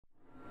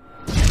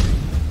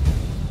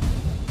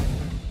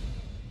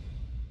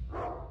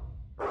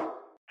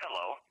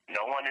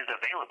is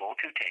available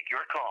to take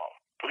your call.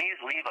 Please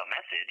leave a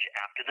message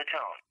after the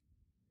tone.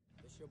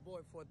 It's your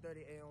boy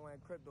 430 AON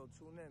Crypto.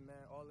 Tune in,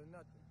 man. All or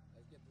nothing.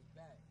 Let's get this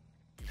bag.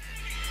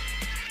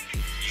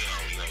 Yo,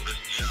 this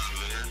is John,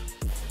 man.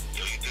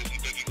 Yo, you think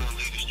you gonna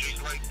leave the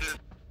streets like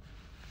this?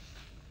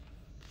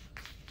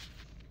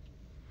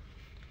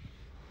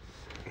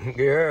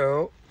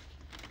 Yeah.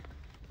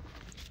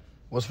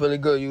 What's really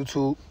good,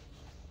 YouTube?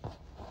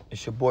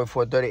 It's your boy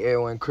 430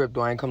 AON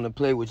Crypto. I ain't come to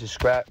play with your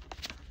scrap.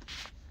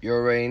 You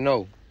already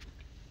know.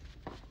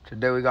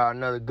 Today we got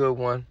another good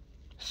one.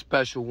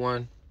 Special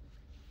one.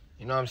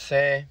 You know what I'm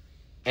saying?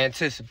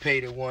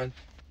 Anticipated one.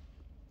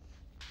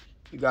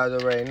 You guys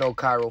already know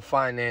Cairo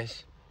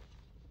Finance.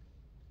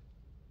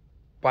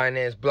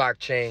 Binance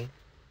Blockchain.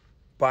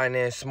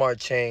 Binance Smart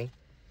Chain.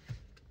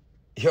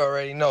 You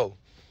already know.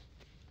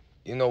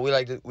 You know, we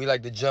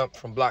like to jump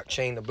from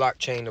blockchain to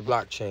blockchain to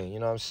blockchain. You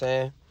know what I'm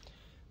saying?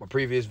 My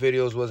previous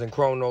videos was in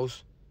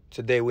Chronos.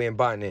 Today we in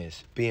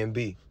Binance,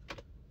 BNB. You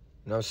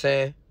know what I'm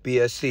saying?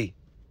 BSC.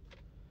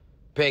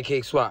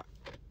 Pancake Swap.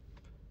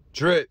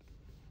 Drip.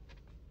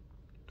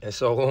 And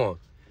so on.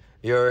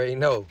 You already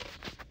know.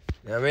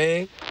 You know what I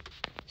mean?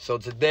 So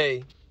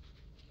today,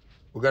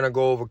 we're going to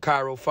go over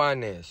Cairo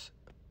Finance.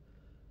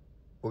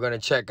 We're going to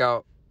check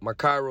out my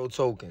Cairo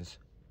tokens.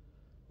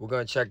 We're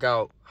going to check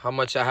out how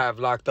much I have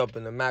locked up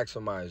in the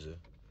maximizer.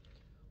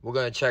 We're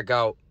going to check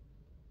out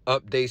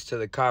updates to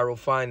the Cairo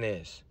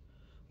Finance.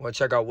 We're going to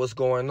check out what's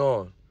going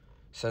on.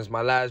 Since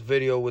my last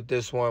video with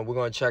this one, we're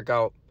going to check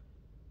out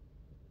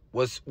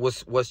what's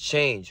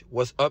changed,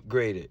 what's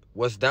upgraded,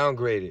 what's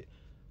downgraded.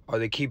 Are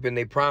they keeping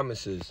their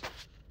promises?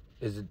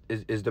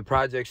 Is the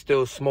project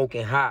still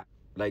smoking hot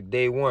like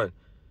day one?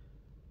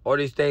 All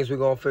these things, we're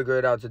going to figure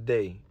it out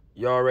today.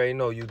 You already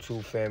know,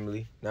 YouTube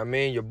family. Now,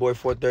 me and your boy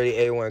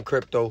 430 A1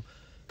 Crypto.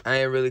 I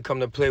ain't really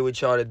come to play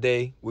with y'all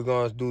today. We're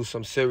going to do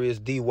some serious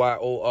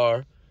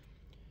DYOR.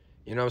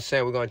 You know what I'm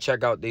saying? We're going to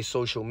check out their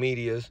social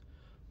medias.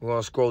 We're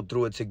going to scroll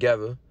through it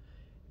together.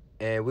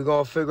 And we're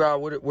going to figure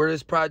out where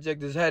this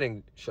project is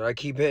heading. Should I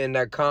keep hitting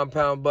that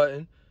compound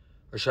button?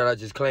 Or should I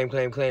just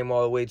claim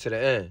all the way to the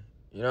end?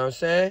 You know what I'm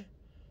saying?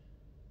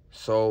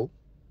 So,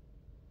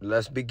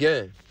 let's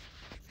begin.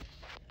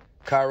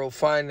 Cairo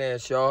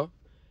Finance, y'all.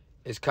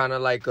 It's kind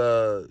of like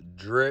a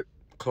drip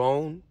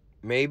clone,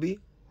 maybe.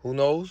 Who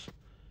knows?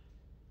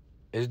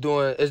 It's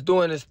doing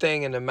its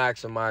thing in the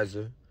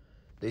maximizer.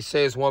 They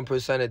say it's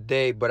 1% a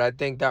day, but I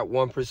think that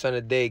 1%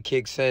 a day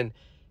kicks in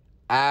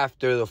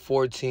after the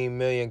 14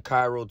 million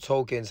Cairo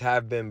tokens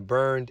have been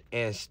burned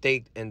and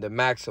staked in the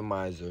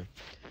maximizer.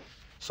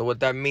 So what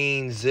that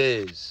means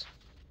is,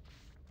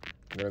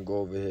 I'm going to go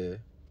over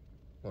here.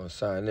 I'm going to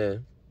sign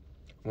in.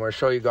 I'm going to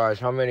show you guys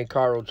how many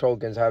Cairo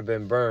tokens have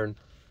been burned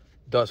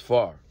thus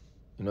far.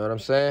 You know what I'm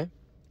saying?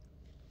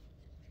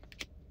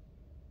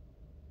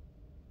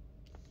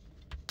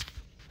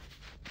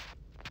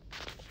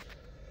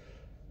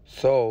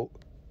 So,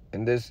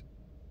 in this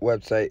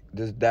website,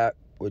 this DApp,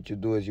 what you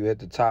do is you hit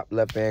the top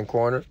left-hand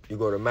corner. You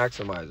go to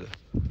maximizer.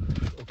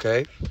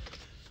 Okay?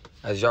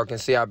 As y'all can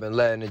see, I've been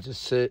letting it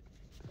just sit.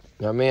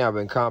 You know what I mean? I've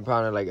been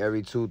compounding like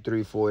every 2,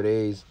 3, 4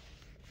 days.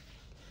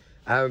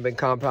 I haven't been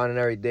compounding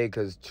every day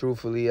because,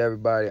 truthfully,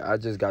 everybody, I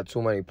just got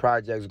too many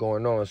projects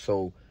going on.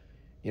 So,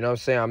 you know what I'm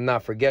saying? I'm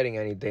not forgetting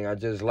anything. I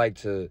just like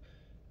to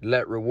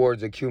let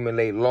rewards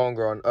accumulate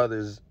longer on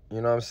others. You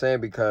know what I'm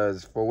saying?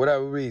 Because for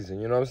whatever reason,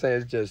 you know what I'm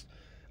saying? It's just,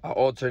 I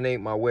alternate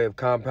my way of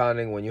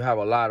compounding when you have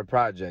a lot of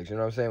projects. You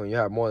know what I'm saying? When you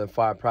have more than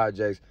 5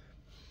 projects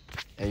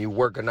and you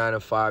work a 9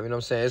 to 5, you know what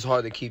I'm saying? It's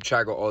hard to keep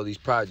track of all these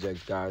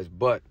projects, guys.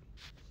 But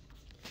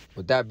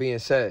with that being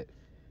said,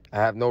 I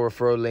have no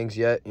referral links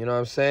yet. You know what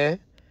I'm saying?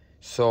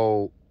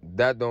 So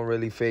that don't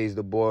really phase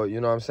the board. You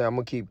know what I'm saying? I'm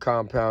going to keep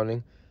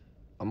compounding.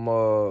 I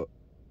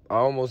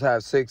almost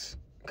have 6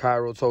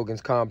 Cairo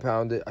tokens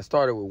compounded. I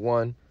started with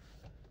 1.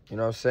 You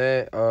know what I'm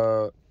saying?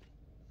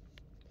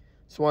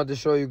 Just wanted to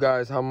show you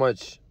guys how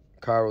much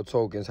Cairo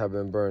tokens have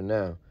been burned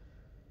now.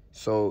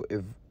 So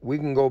if we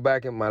can go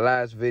back in my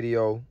last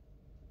video,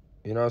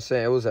 you know what I'm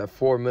saying? It was at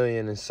 4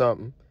 million and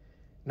something.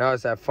 Now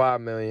it's at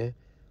 5 million.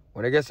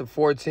 When it gets to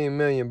 14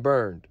 million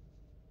burned,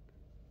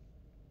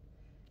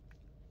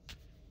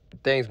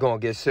 things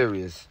going to get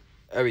serious.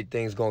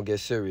 Everything's going to get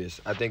serious.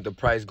 I think the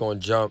price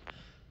going to jump.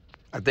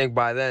 I think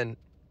by then,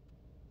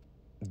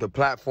 the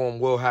platform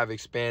will have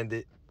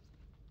expanded.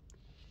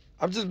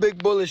 I'm just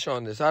big bullish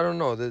on this. I don't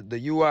know.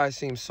 The UI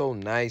seems so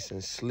nice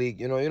and sleek.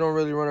 You know, you don't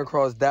really run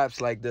across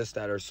dApps like this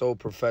that are so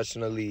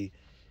professionally,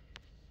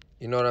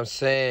 you know what I'm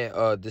saying,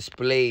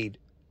 displayed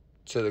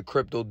to the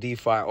crypto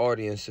DeFi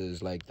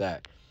audiences like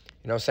that.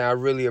 You know what I'm saying? I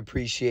really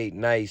appreciate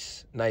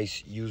nice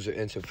user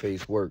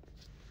interface work.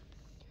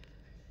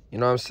 You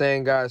know what I'm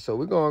saying, guys? So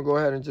we're going to go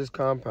ahead and just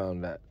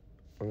compound that.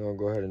 We're going to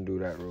go ahead and do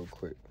that real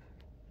quick.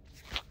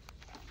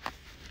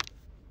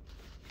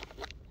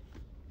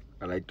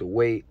 I like to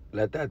wait,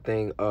 let that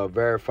thing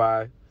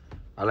verify.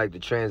 I like the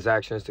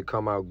transactions to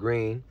come out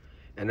green,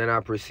 and then I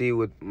proceed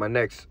with my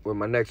next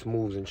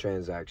moves and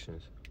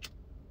transactions.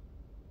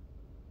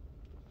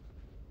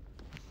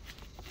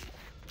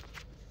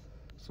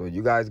 So So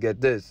you guys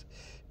get this.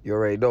 You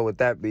already know what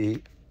that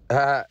be.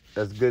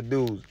 That's good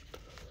news. You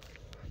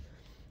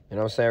know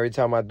what I'm saying? Every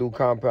time I do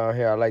compound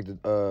here, I like to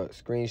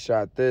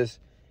screenshot this,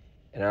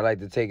 and I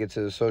like to take it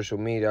to the social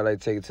media. I like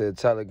to take it to the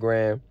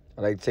Telegram.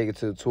 I like to take it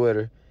to the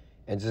Twitter,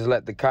 and just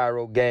let the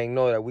Cairo gang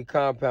know that we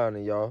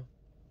compounding, y'all.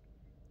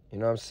 You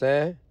know what I'm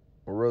saying?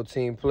 I'm a real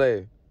team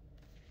player.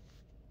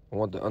 I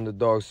want the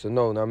underdogs to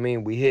know. I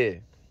mean, we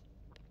here.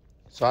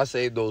 So I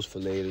save those for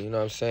later. You know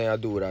what I'm saying? I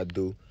do what I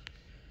do.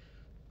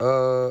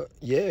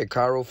 Yeah,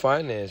 Cairo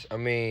Finance. I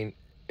mean,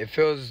 it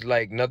feels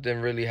like nothing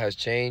really has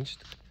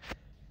changed.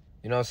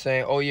 You know what I'm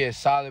saying? Oh, yeah,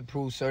 solid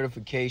proof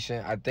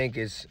certification. I think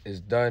it's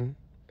done.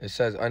 It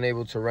says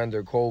unable to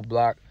render code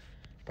block,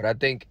 but I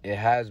think it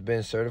has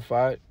been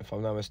certified, if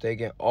I'm not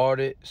mistaken.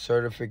 Audit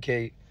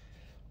certificate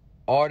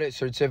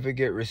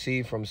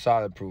received from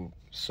Solid Proof.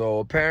 So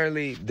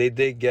apparently they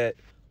did get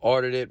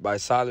audited by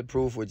Solid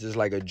Proof, which is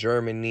like a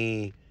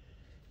Germany,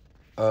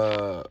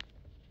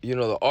 you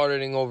know, the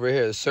auditing over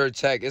here,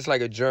 Certec. It's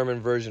like a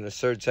German version of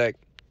Certec.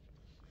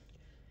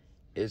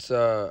 It's,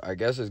 I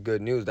guess it's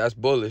good news. That's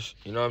bullish.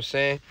 You know what I'm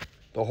saying?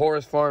 The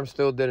Horse Farm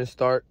still didn't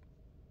start.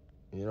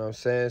 You know what I'm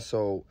saying?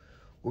 So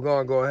we're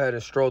going to go ahead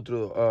and stroll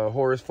through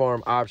Horse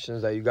Farm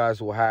options that you guys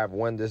will have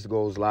when this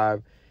goes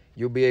live.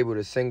 You'll be able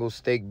to single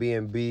stake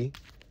BNB,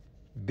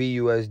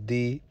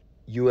 BUSD,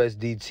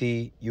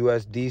 USDT,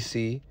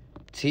 USDC,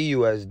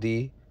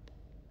 TUSD,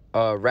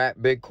 wrap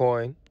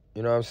Bitcoin,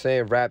 you know what I'm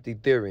saying? Wrapped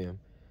Ethereum.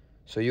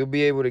 So you'll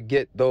be able to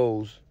get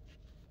those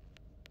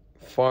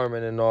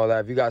farming and all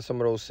that. If you got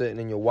some of those sitting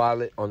in your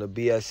wallet on the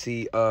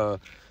BSC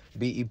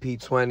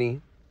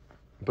BEP20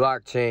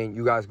 blockchain,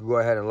 you guys can go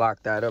ahead and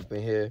lock that up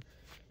in here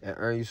and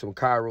earn you some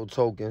Cairo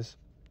tokens.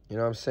 You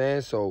know what I'm saying?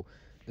 So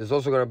there's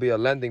also going to be a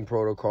lending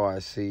protocol, I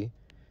see.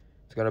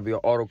 It's going to be an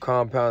auto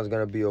compound. It's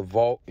going to be a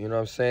vault. You know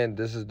what I'm saying?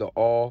 This is the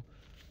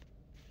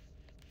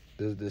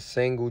This is the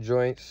single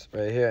joints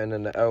right here. And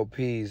then the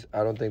LPs,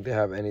 I don't think they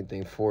have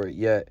anything for it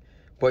yet.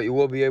 But you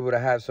will be able to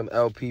have some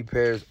LP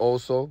pairs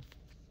also.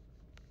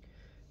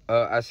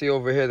 I see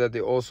over here that they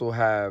also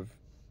have,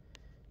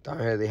 down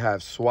here they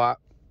have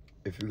swap.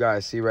 If you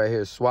guys see right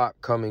here, swap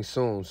coming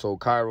soon. So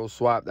Cairo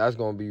swap, that's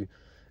gonna be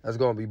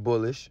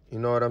bullish. You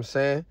know what I'm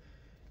saying?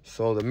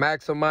 So the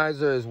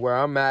maximizer is where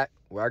I'm at,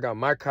 where I got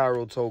my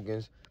Cairo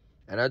tokens,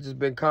 and I just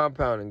been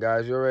compounding,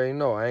 guys. You already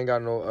know. I ain't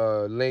got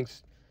no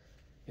links,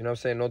 you know what I'm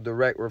saying, no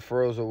direct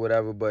referrals or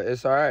whatever, but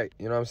it's all right.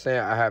 You know what I'm saying?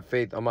 I have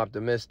faith. I'm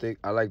optimistic.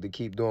 I like to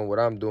keep doing what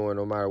I'm doing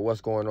no matter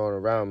what's going on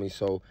around me.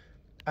 So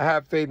I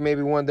have faith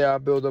maybe one day I'll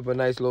build up a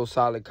nice little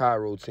solid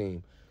Cairo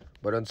team.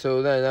 But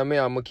until then, I mean,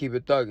 I'm going to keep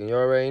it thugging. You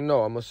already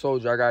know. I'm a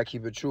soldier. I got to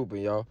keep it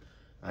trooping, y'all.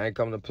 I ain't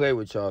come to play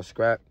with y'all,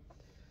 scrap.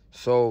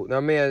 So, I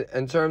mean,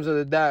 in terms of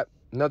the DApp,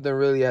 nothing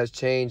really has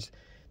changed.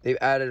 They've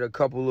added a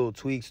couple little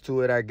tweaks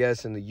to it, I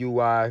guess, in the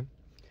UI.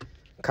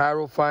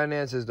 Cairo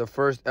Finance is the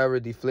first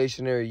ever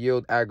deflationary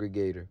yield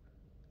aggregator.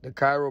 The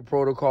Cairo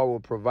protocol will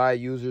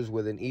provide users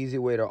with an easy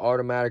way to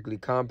automatically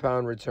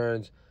compound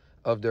returns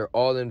of their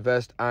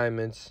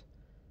all-invest-iments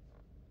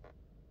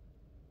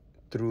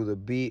through the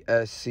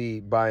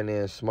BSC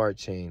Binance Smart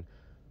Chain.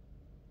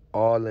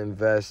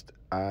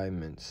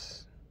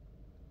 All-invest-iments.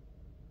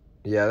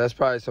 Yeah, that's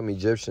probably some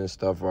Egyptian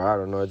stuff, or I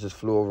don't know. It just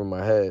flew over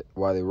my head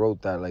while they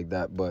wrote that like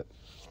that. But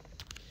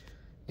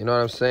you know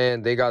what I'm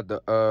saying? They got the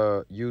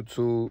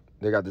YouTube,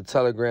 they got the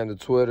Telegram, the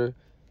Twitter,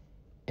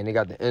 and they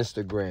got the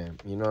Instagram.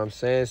 You know what I'm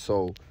saying?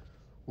 So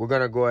we're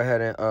going to go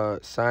ahead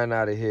and sign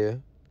out of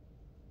here.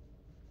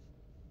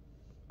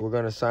 We're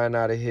going to sign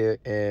out of here,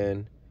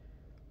 and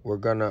we're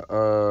going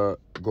to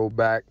go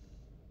back.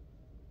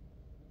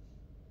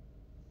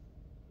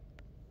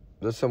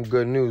 There's some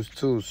good news,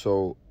 too.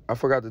 So I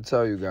forgot to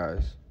tell you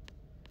guys.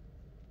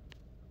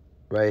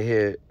 Right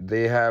here,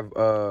 they have,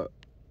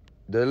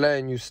 they're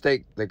letting you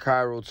stake the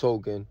Cairo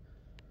token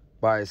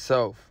by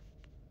itself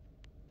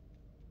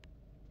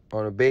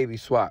on a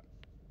BabySwap.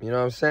 You know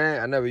what I'm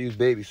saying? I never used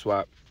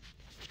BabySwap.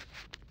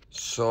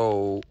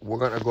 So we're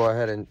going to go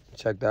ahead and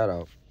check that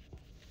out.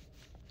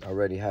 I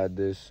already had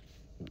this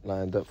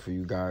lined up for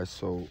you guys.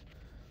 So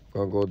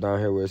we're going to go down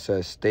here where it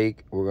says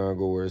stake. We're going to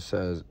go where it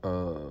says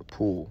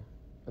pool.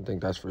 I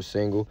think that's for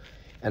single.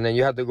 And then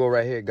you have to go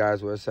right here,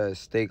 guys, where it says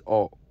stake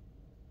all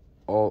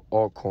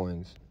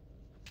coins.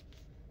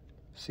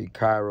 See,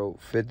 Cairo,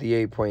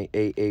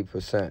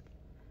 58.88%.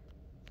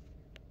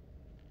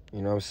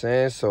 You know what I'm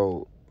saying?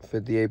 So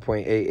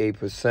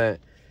 58.88%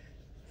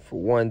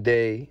 for 1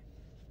 day.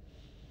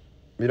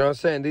 You know what I'm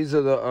saying? These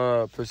are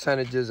the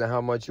percentages and how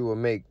much you will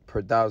make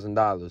per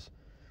 $1,000.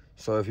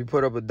 So if you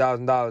put up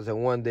 $1,000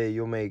 in 1 day,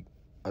 you'll make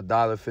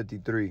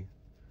 $1.53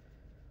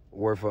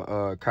 worth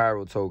of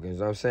Cairo tokens. You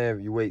know what I'm saying?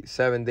 If you wait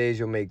 7 days,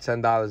 you'll make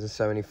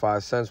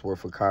 $10.75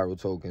 worth of Cairo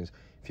tokens.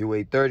 If you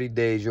wait 30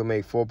 days, you'll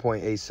make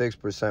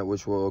 4.86%,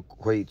 which will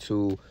equate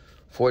to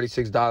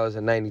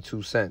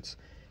 $46.92.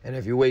 And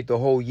if you wait the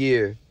whole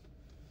year,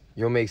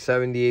 you'll make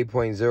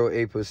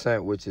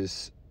 78.08%, which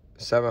is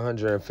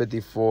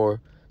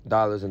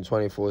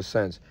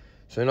 $754.24.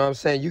 So you know what I'm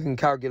saying? You can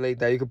calculate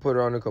that. You can put it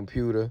on the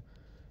computer.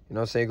 You You know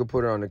what I'm saying? You can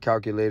put it on the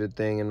calculator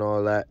thing and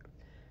all that.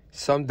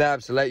 Some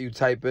dApps let you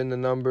type in the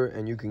number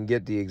and you can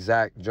get the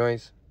exact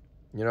joints.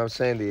 You know what I'm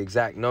saying? The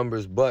exact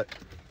numbers, but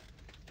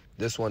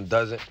this one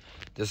doesn't.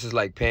 This is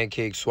like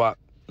Pancake Swap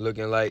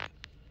looking like.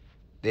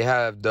 They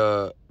have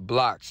the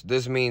blocks.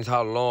 This means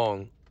how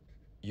long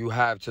you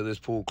have till this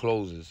pool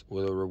closes,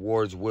 where the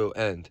rewards will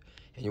end,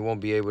 and you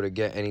won't be able to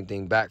get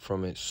anything back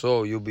from it.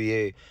 So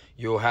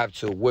you'll have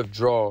to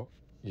withdraw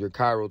your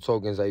Cairo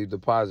tokens that you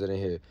deposit in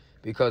here,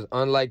 because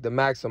unlike the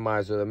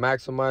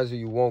maximizer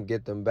you won't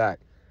get them back.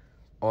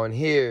 On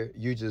here,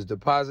 you just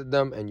deposit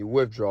them and you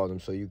withdraw them,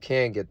 so you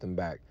can get them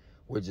back,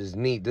 which is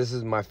neat. This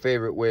is my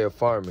favorite way of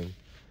farming.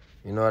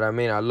 You know what I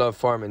mean? I love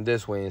farming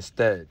this way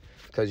instead,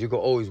 because you can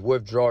always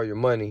withdraw your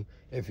money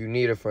if you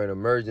need it for an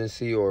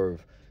emergency, or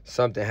if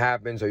something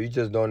happens, or you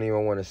just don't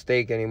even want to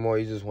stake anymore.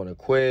 You just want to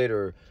quit,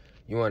 or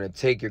you want to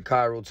take your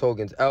Cairo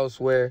tokens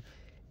elsewhere.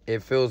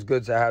 It feels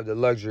good to have the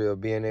luxury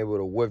of being able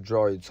to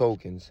withdraw your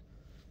tokens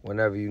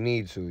whenever you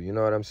need to. You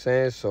know what I'm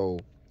saying? So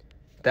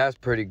that's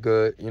pretty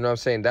good. You know what I'm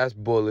saying? That's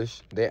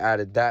bullish. They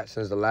added that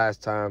since the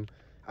last time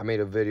I made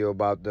a video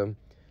about them.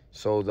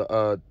 So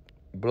the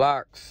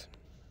blocks,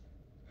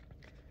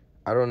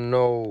 I don't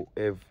know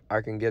if I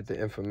can get the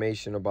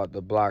information about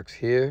the blocks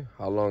here,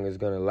 how long it's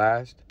going to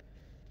last.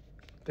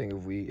 I think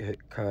if we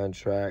hit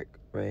contract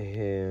right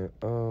here,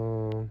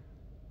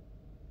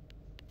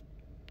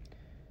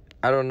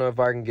 I don't know if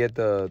I can get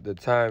the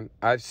time.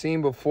 I've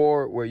seen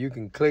before where you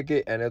can click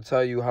it and it'll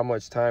tell you how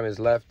much time is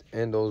left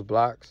in those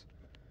blocks.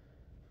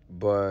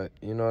 But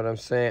you know what I'm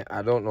saying?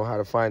 I don't know how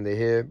to find it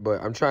here,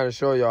 but I'm trying to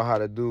show y'all how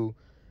to do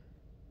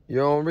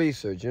your own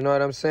research. You know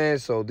what I'm saying?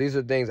 So these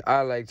are things I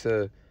like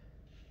to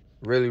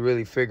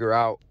really figure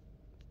out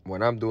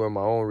when I'm doing my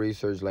own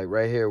research. Like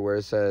right here where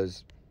it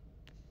says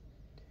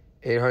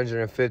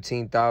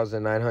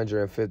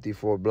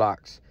 815,954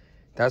 blocks.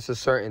 That's a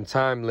certain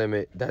time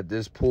limit that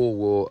this pool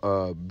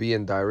will be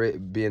in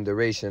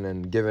duration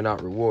and giving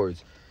out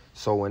rewards.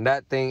 So when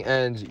that thing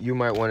ends, you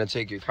might want to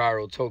take your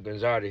Cairo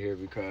tokens out of here,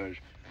 because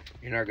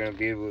you're not gonna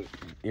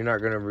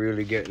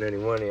really get any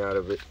money out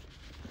of it.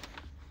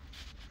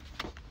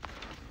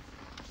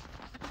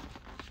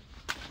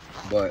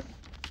 But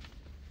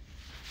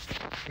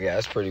yeah,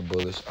 that's pretty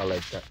bullish. I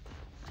like that.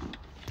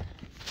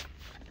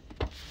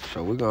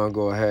 So we're gonna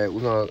go ahead.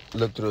 We're gonna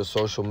look through the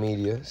social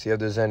media, see if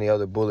there's any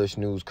other bullish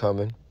news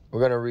coming.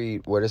 We're gonna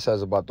read what it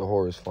says about the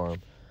Horus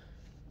Farm.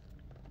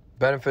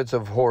 Benefits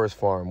of Horus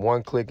Farm: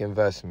 one-click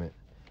investment,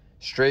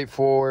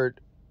 straightforward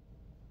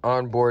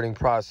onboarding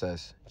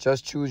process.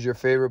 Just choose your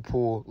favorite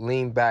pool,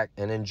 lean back,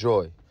 and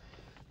enjoy.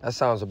 That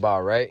sounds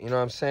about right. You know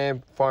what I'm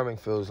saying? Farming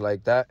feels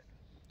like that.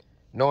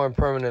 No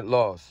impermanent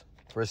loss.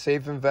 For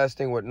safe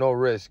investing with no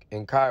risk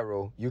in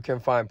Cairo, you can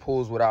find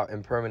pools without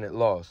impermanent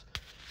loss.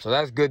 So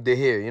that's good to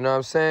hear. You know what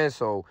I'm saying?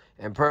 So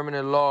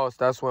impermanent loss,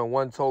 that's when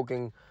one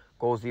token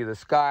goes either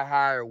sky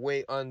high or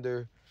way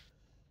under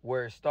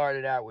where it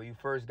started at, where you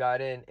first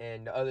got in,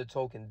 and the other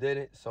token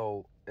didn't.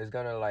 So it's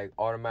gonna like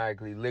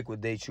automatically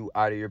liquidate you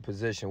out of your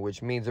position,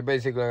 which means they're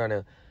basically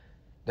gonna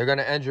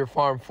end your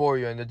farm for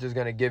you, and they're just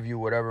gonna give you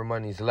whatever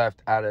money's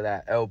left out of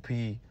that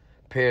LP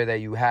pair that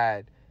you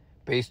had,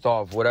 based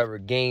off whatever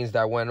gains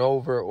that went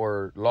over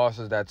or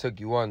losses that took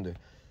you under.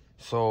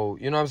 So,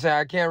 you know what I'm saying?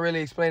 I can't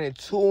really explain it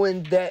too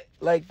in depth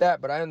like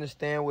that, but I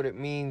understand what it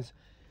means.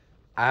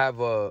 I have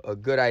a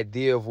good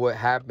idea of what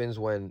happens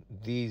when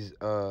these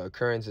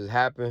occurrences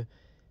happen.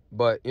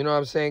 But, you know what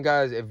I'm saying,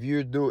 guys? If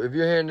you're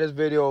hearing this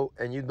video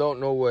and you don't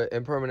know what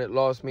impermanent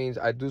loss means,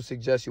 I do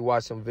suggest you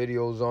watch some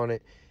videos on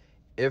it.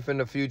 If in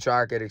the future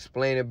I could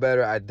explain it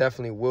better, I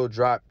definitely will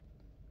drop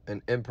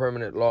an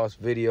impermanent loss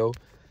video.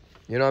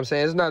 You know what I'm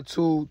saying? It's not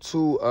too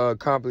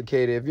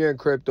complicated. If you're in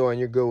crypto and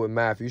you're good with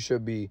math, you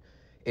should be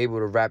able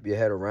to wrap your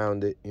head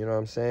around it. You know what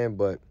I'm saying?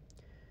 But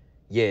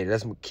yeah,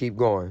 let's keep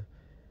going.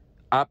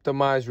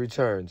 Optimize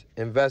returns.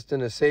 Invest in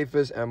the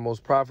safest and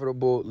most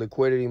profitable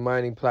liquidity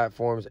mining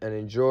platforms and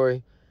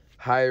enjoy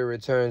higher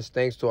returns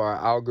thanks to our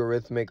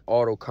algorithmic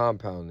auto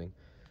compounding.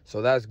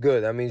 So that's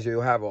good. That means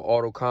you'll have an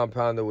auto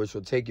compounder which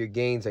will take your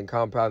gains and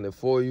compound it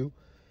for you.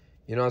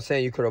 You know what I'm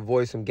saying? You could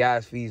avoid some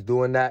gas fees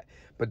doing that.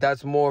 But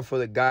that's more for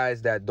the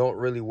guys that don't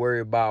really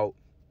worry about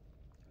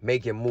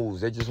making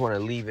moves. They just want to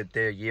leave it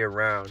there year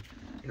round.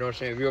 You know what I'm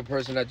saying? If you're a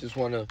person that just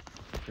want to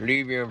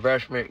leave your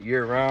investment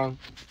year round,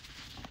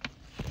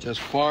 just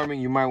farming,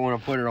 you might want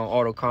to put it on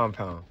auto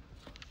compound.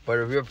 But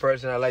if you're a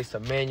person that likes to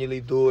manually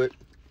do it,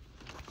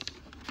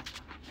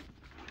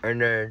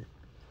 and then,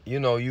 you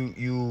know,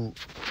 you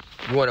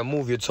want to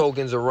move your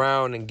tokens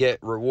around and get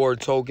reward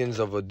tokens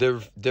of a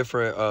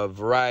different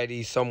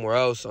variety somewhere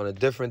else on a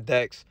different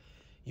DEX,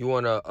 you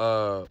want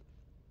to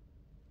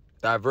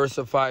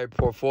diversify your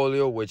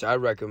portfolio, which I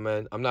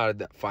recommend. I'm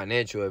not a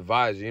financial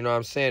advisor, you know what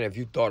I'm saying? If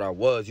you thought I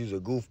was, you's a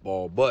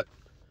goofball. But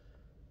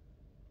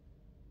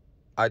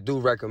I do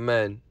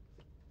recommend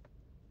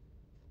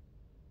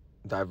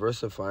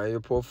diversifying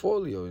your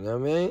portfolio, you know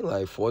what I mean?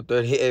 Like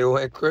 438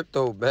 went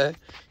crypto, man.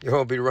 You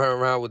don't be running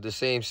around with the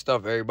same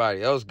stuff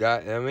everybody else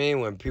got, you know what I mean?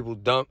 When people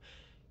dump,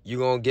 you're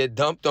going to get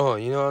dumped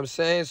on. You know what I'm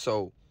saying?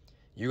 So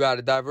you got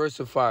to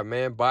diversify,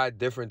 man. Buy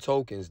different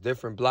tokens,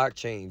 different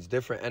blockchains,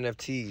 different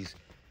NFTs,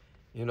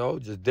 you know,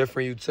 just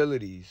different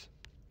utilities.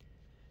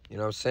 You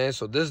know what I'm saying?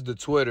 So this is the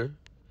Twitter.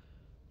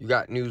 You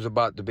got news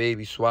about the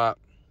BabySwap.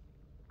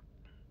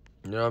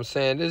 You know what I'm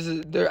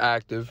saying? They're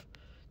active.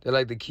 They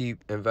like to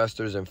keep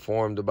investors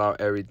informed about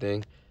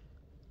everything.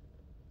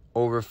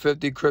 Over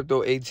 50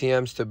 crypto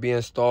ATMs to be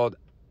installed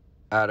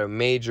at a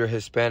major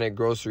Hispanic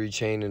grocery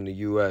chain in the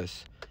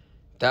U.S.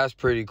 That's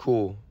pretty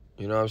cool.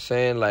 You know what I'm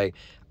saying? Like,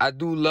 I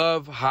do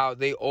love how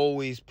they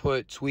always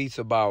put tweets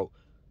about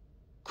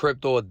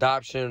crypto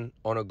adoption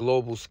on a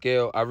global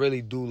scale. I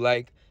really do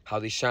like how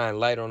they shine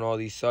light on all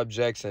these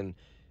subjects and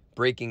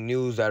breaking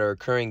news that are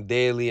occurring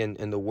daily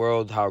in the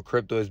world, how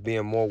crypto is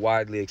being more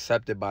widely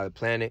accepted by the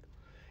planet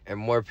and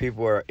more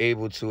people are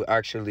able to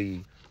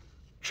actually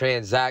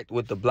transact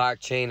with the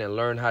blockchain and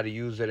learn how to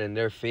use it in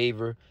their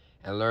favor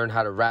and learn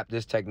how to wrap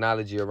this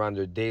technology around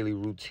their daily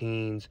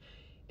routines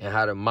and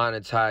how to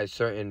monetize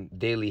certain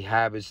daily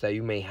habits that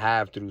you may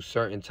have through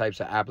certain types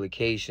of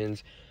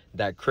applications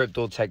that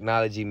crypto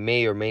technology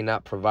may or may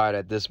not provide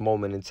at this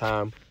moment in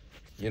time.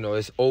 You know,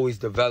 it's always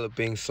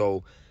developing.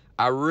 So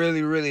I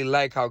really, really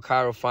like how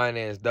Cairo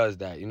Finance does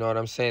that. You know what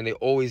I'm saying? They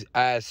always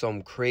add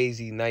some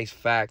crazy nice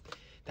fact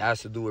that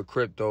has to do with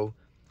crypto.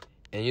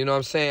 And you know what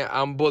I'm saying?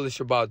 I'm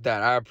bullish about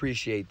that. I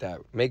appreciate that.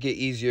 Make it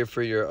easier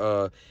for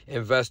your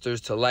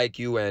investors to like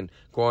you and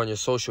go on your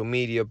social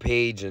media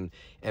page and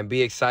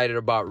be excited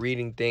about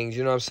reading things.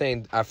 You know what I'm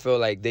saying? I feel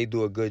like they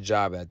do a good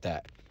job at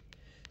that.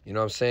 You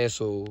know what I'm saying?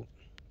 So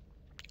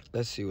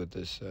let's see what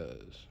this says.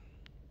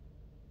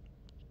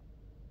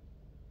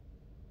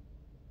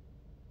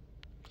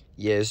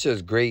 Yeah, it's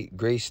just great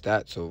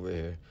stats over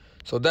here.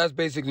 So that's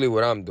basically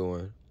what I'm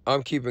doing.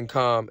 I'm keeping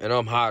calm and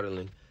I'm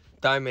hodling.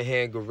 Diamond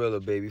Hand Gorilla,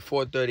 baby.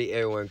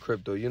 430 AON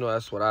crypto. You know,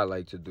 that's what I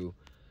like to do.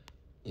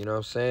 You know what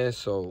I'm saying?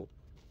 So,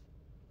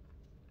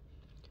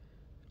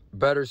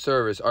 better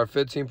service. Our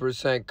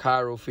 15%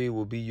 Cairo fee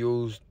will be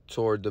used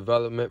toward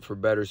development for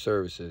better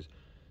services.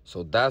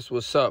 So, that's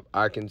what's up.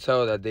 I can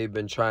tell that they've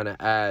been trying to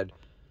add,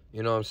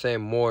 you know what I'm saying,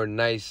 more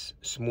nice,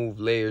 smooth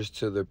layers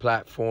to their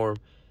platform.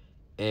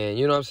 And,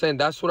 you know what I'm saying?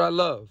 That's what I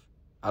love.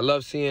 I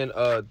love seeing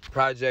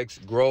projects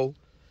grow,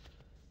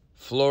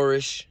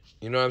 flourish.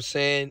 You know what I'm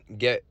saying?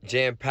 Get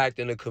jam-packed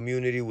in the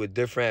community with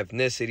different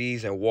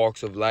ethnicities and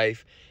walks of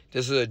life.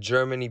 This is a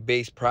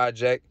Germany-based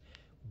project,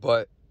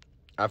 but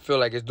I feel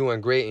like it's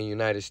doing great in the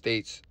United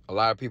States. A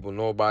lot of people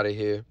know about it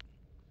here.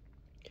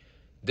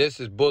 This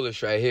is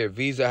bullish right here.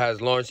 Visa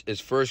has launched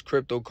its first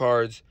crypto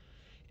cards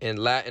in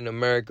Latin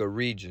America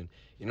region.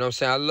 You know what I'm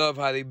saying? I love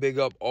how they big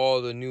up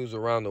all the news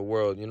around the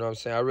world. You know what I'm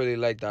saying? I really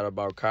like that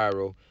about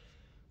Cairo.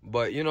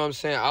 But, you know what I'm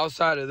saying?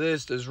 Outside of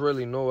this, there's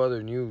really no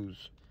other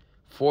news.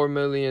 4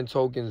 million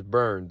tokens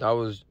burned. That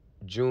was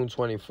June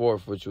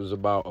 24th, which was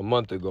about a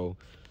month ago.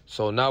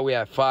 So now we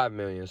have 5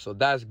 million. So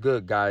that's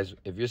good, guys.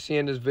 If you're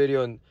seeing this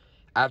video and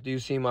after you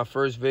see my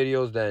first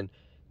videos, then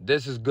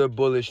this is good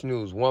bullish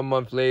news. 1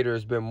 month later,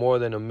 it's been more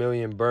than 1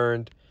 million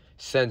burned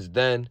since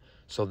then.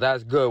 So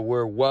that's good.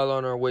 We're well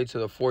on our way to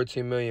the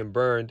 14 million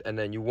burned. And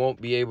then you won't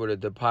be able to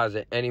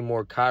deposit any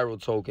more Cairo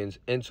tokens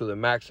into the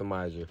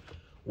maximizer,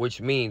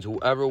 which means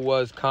whoever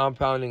was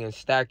compounding and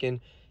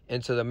stacking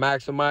into the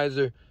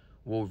maximizer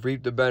will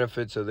reap the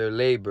benefits of their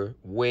labor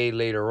way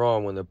later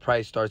on when the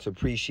price starts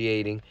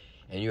appreciating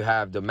and you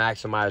have the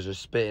maximizer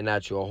spitting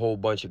at you a whole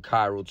bunch of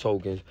Cairo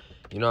tokens.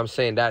 You know what I'm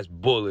saying? That's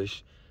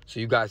bullish. So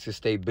you guys can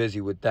stay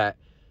busy with that.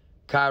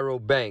 Cairo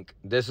Bank.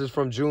 This is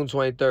from June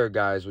 23rd,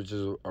 guys, which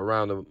is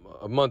around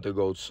a month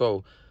ago.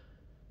 So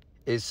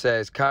it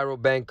says Cairo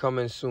Bank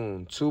coming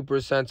soon.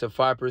 2% to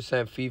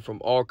 5% fee from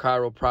all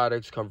Cairo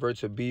products. Convert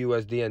to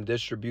BUSD and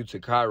distribute to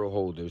Cairo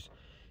holders.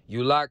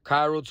 You lock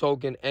Cairo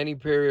token any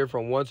period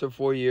from 1 to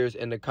 4 years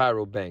in the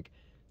Cairo Bank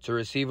to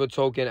receive a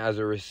token as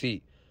a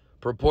receipt.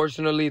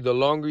 Proportionally, the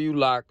longer you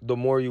lock, the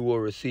more you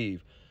will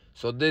receive.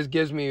 So this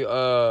gives me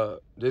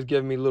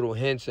little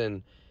hints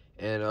and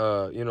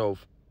you know,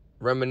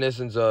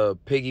 reminiscence of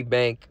piggy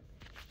bank.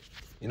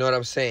 You know what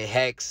I'm saying?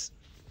 Hex.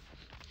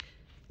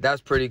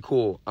 That's pretty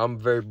cool. I'm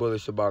very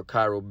bullish about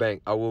Cairo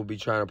Bank. I will be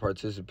trying to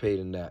participate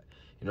in that.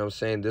 You know what I'm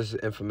saying? This is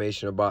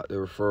information about the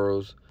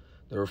referrals,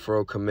 the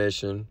referral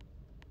commission.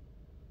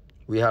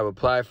 We have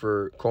applied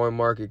for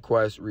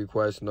CoinMarketQuest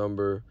request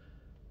number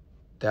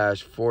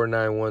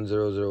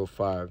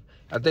 -491005.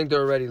 I think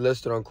they're already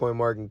listed on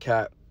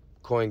CoinMarketCap,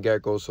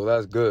 CoinGecko, so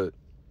that's good.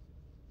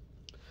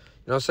 You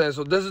know what I'm saying?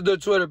 So this is their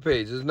Twitter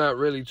page. There's not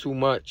really too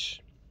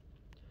much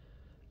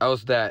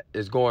else that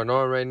is going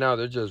on right now.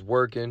 They're just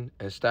working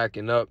and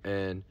stacking up,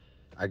 and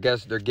I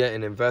guess they're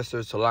getting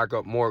investors to lock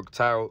up more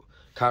Cairo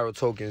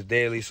tokens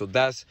daily. So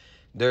that's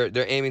they're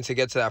aiming to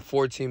get to that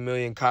 14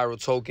 million Cairo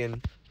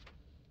token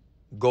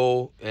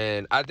goal,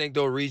 and I think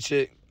they'll reach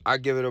it. I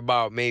give it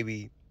about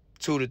maybe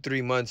 2 to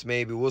 3 months,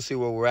 maybe. We'll see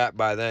where we're at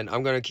by then.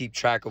 I'm gonna keep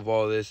track of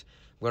all this.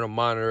 I'm gonna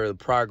monitor the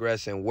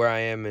progress and where I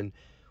am and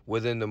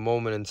within the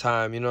moment in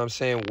time. You know what I'm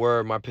saying?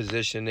 Where my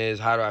position is.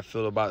 How do I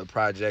feel about the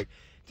project?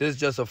 This is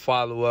just a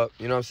follow-up.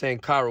 You know what I'm saying?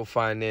 Cairo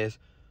Finance,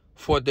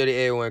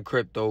 430 AON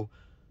Crypto.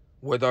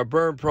 With our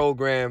burn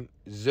program,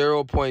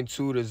 0.2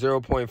 to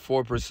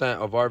 0.4%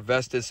 of our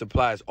vested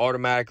supply is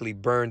automatically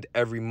burned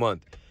every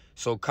month.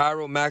 So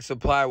Cairo Max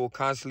Supply will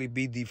constantly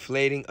be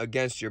deflating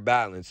against your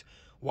balance,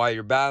 while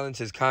your balance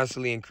is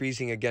constantly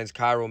increasing against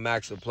Cairo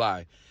Max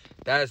Supply.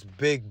 That's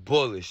big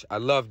bullish. I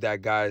love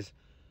that, guys.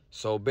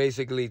 So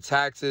basically,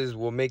 taxes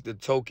will make the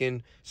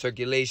token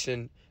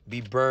circulation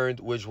be burned,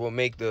 which will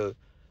make the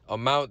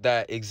amount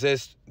that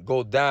exists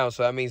go down.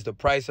 So that means the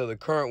price of the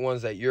current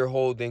ones that you're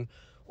holding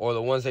or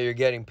the ones that you're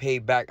getting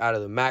paid back out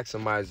of the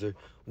maximizer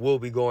will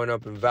be going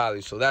up in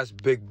value. So that's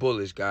big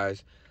bullish,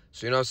 guys.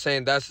 So, you know what I'm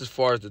saying? That's as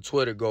far as the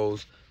Twitter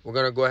goes. We're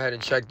going to go ahead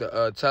and check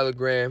the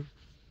Telegram.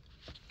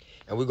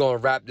 And we're going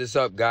to wrap this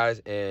up, guys.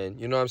 And,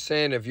 you know what I'm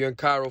saying? If you're in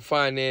Cairo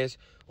Finance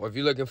or if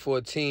you're looking for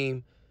a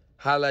team,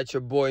 holla at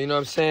your boy. You know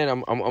what I'm saying?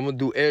 I'm going to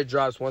do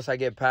airdrops once I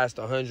get past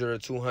 100 or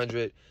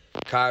 200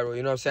 Cairo.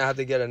 You know what I'm saying? I have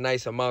to get a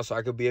nice amount so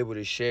I could be able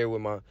to share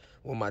with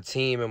my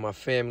team and my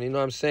family. You know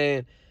what I'm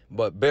saying?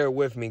 But bear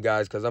with me,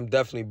 guys, because I'm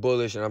definitely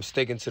bullish and I'm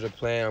sticking to the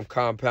plan. I'm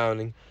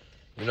compounding.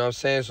 You know what I'm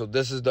saying? So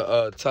this is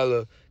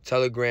the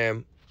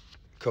Telegram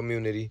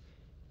community.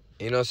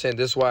 You know what I'm saying?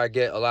 This is why I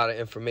get a lot of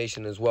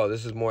information as well.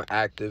 This is more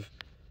active.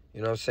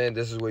 You know what I'm saying?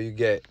 This is where you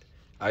get.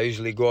 I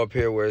usually go up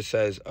here where it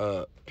says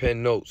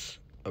pin notes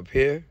up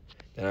here.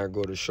 Then I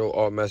go to show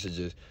all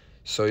messages.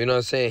 So, you know what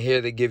I'm saying? Here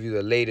they give you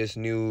the latest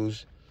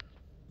news.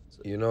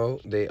 You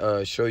know, they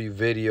show you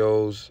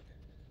videos.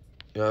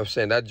 You know what I'm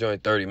saying? That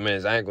joint 30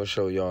 minutes. I ain't going to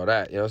show y'all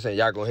that. You know what I'm saying?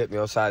 Y'all going to hit me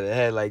on the side of the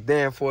head like,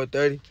 damn,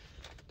 4:30.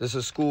 This is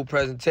a school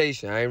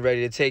presentation. I ain't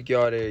ready to take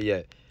y'all there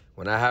yet.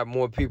 When I have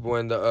more people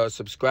in the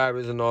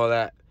subscribers and all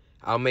that,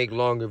 I'll make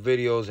longer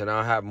videos and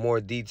I'll have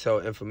more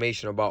detailed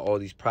information about all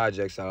these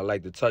projects that I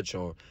like to touch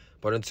on.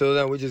 But until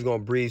then, we're just going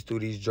to breeze through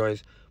these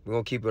joints. We're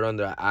going to keep it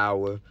under an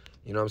hour.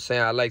 You know what I'm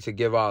saying? I like to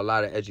give out a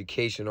lot of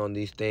education on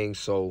these things.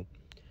 So,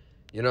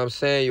 you know what I'm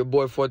saying? Your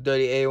boy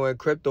 430 AON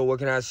Crypto. What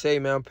can I say,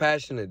 man? I'm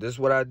passionate. This is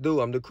what I do.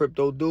 I'm the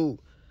crypto dude.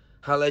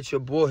 Holla at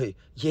your boy.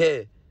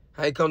 Yeah.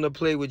 I ain't come to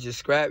play with your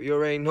scrap. You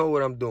already know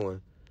what I'm doing.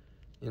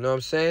 You know what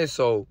I'm saying?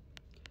 So,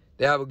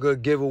 they have a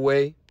good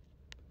giveaway.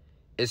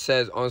 It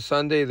says, on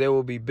Sunday, there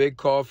will be big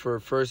call for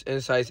first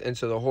insights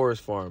into the Horus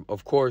Farm.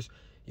 Of course,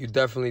 you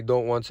definitely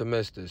don't want to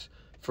miss this.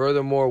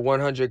 Furthermore,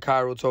 100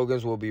 Cairo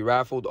tokens will be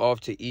raffled off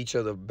to each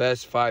of the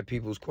best 5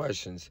 people's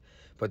questions.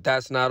 But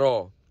that's not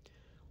all.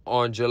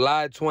 On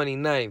July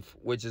 29th,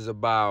 which is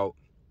about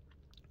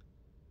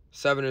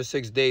 7 or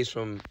 6 days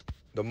from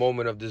the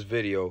moment of this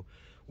video,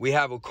 we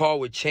have a call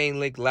with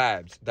Chainlink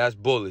Labs. That's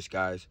bullish,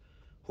 guys,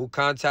 who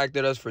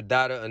contacted us for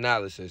data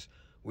analysis.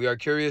 We are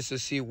curious to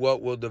see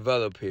what will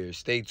develop here.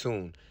 Stay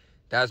tuned.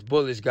 That's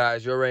bullish,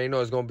 guys. You already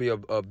know it's going to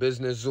be a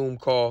business Zoom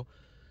call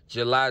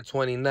July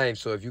 29th.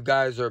 So if you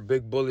guys are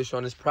big bullish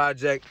on this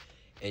project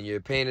and you're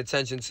paying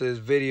attention to this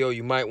video,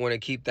 you might want to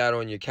keep that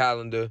on your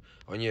calendar,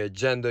 on your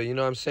agenda. You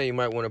know what I'm saying? You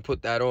might want to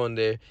put that on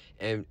there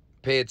and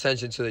pay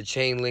attention to the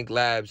Chainlink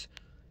Labs.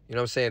 You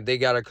know what I'm saying? If they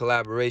got a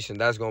collaboration,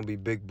 that's going to be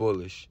big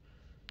bullish.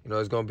 You know,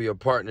 it's going to be a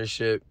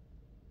partnership.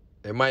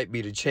 It might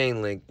be the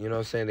Chainlink. You know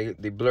what I'm saying?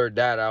 They blurred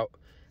that out.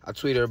 I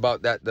tweeted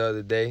about that the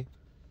other day.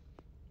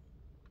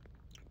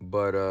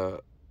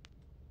 But,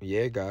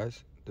 yeah,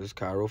 guys, this is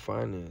Cairo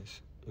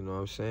Finance. You know what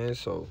I'm saying?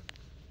 So,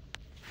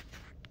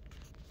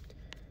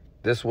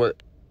 this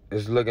what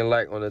it's looking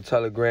like on the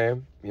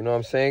Telegram. You know what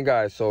I'm saying,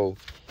 guys? So,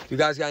 if you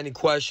guys got any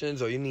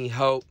questions or you need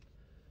help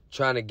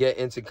trying to get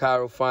into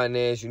Cairo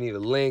Finance, you need a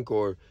link,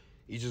 or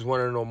you just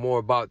want to know more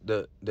about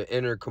the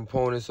inner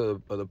components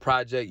of the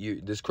project,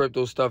 this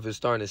crypto stuff is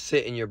starting to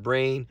sit in your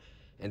brain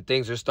and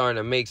things are starting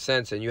to make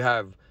sense, and you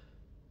have,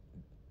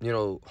 you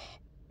know,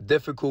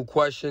 difficult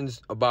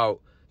questions about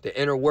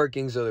the inner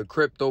workings of the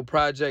crypto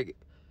project,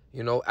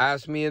 you know,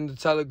 ask me in the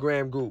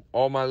Telegram group.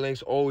 All my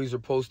links always are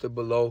posted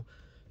below.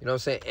 You know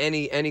what I'm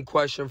saying? Any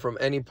question from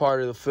any part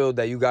of the field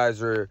that you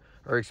guys are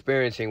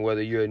experiencing,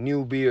 whether you're a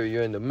newbie or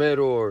you're in the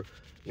middle, or,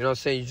 you know what I'm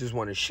saying, you just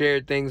want to share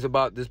things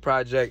about this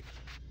project,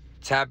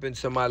 tap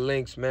into my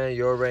links, man.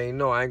 You already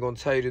know. I ain't going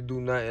to tell you to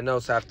do nothing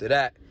else after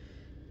that.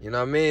 You know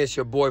what I mean? It's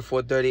your boy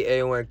 430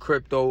 AON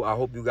Crypto. I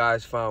hope you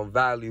guys found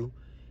value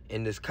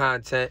in this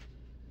content.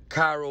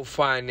 Cairo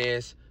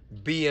Finance,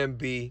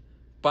 BNB,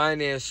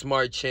 Binance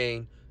Smart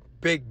Chain,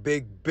 big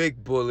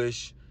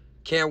bullish.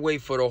 Can't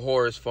wait for the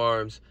Horus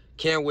Farms.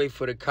 Can't wait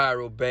for the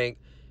Cairo Bank.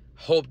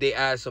 Hope they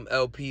add some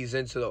LPs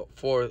into the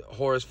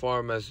Horus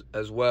Farm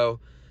as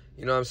well.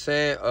 You know what I'm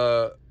saying?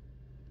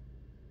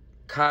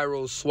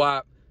 Cairo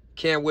Swap.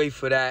 Can't wait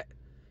for that.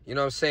 You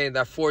know what I'm saying?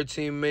 That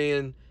 14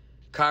 million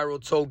Cairo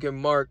token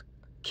mark.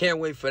 Can't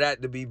wait for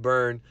that to be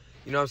burned.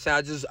 You know what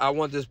I'm saying? I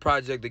want this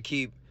project to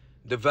keep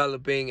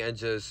developing and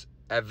just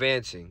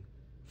advancing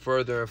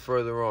further and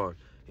further on.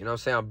 You know what I'm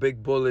saying? I'm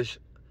big bullish.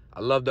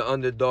 I love the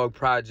underdog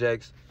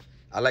projects.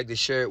 I like to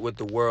share it with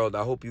the world.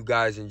 I hope you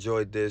guys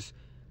enjoyed this.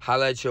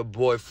 Holla at your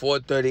boy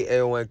 430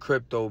 AON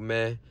Crypto,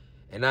 man.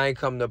 And I ain't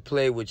come to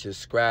play with your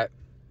scrap.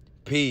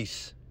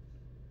 Peace.